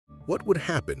What would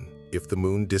happen if the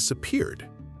moon disappeared?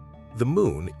 The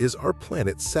moon is our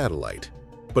planet's satellite,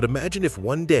 but imagine if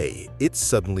one day it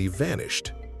suddenly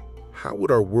vanished. How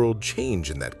would our world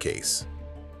change in that case?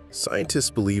 Scientists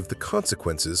believe the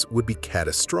consequences would be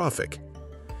catastrophic.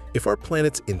 If our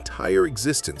planet's entire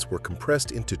existence were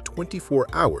compressed into 24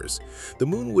 hours, the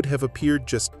moon would have appeared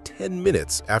just 10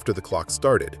 minutes after the clock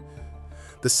started.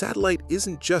 The satellite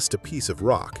isn't just a piece of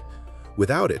rock.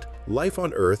 Without it, life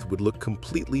on Earth would look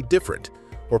completely different,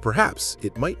 or perhaps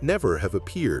it might never have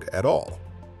appeared at all.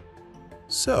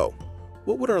 So,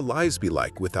 what would our lives be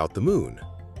like without the moon?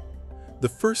 The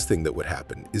first thing that would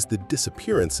happen is the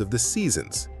disappearance of the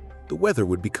seasons. The weather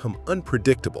would become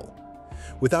unpredictable.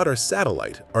 Without our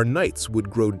satellite, our nights would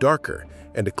grow darker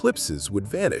and eclipses would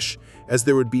vanish, as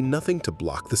there would be nothing to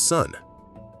block the sun.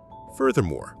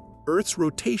 Furthermore, Earth's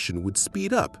rotation would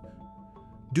speed up.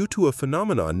 Due to a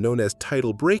phenomenon known as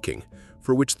tidal braking,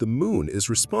 for which the moon is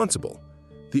responsible,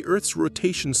 the Earth's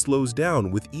rotation slows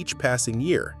down with each passing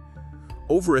year.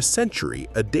 Over a century,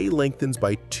 a day lengthens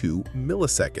by 2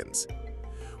 milliseconds.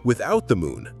 Without the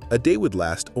moon, a day would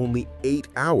last only 8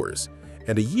 hours,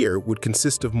 and a year would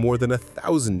consist of more than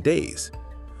 1,000 days.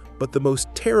 But the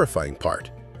most terrifying part,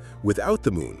 without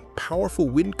the moon, powerful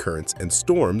wind currents and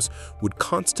storms would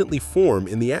constantly form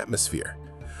in the atmosphere.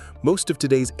 Most of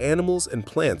today's animals and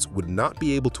plants would not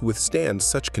be able to withstand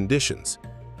such conditions.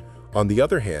 On the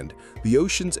other hand, the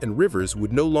oceans and rivers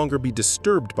would no longer be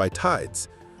disturbed by tides.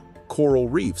 Coral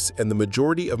reefs and the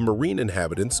majority of marine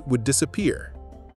inhabitants would disappear.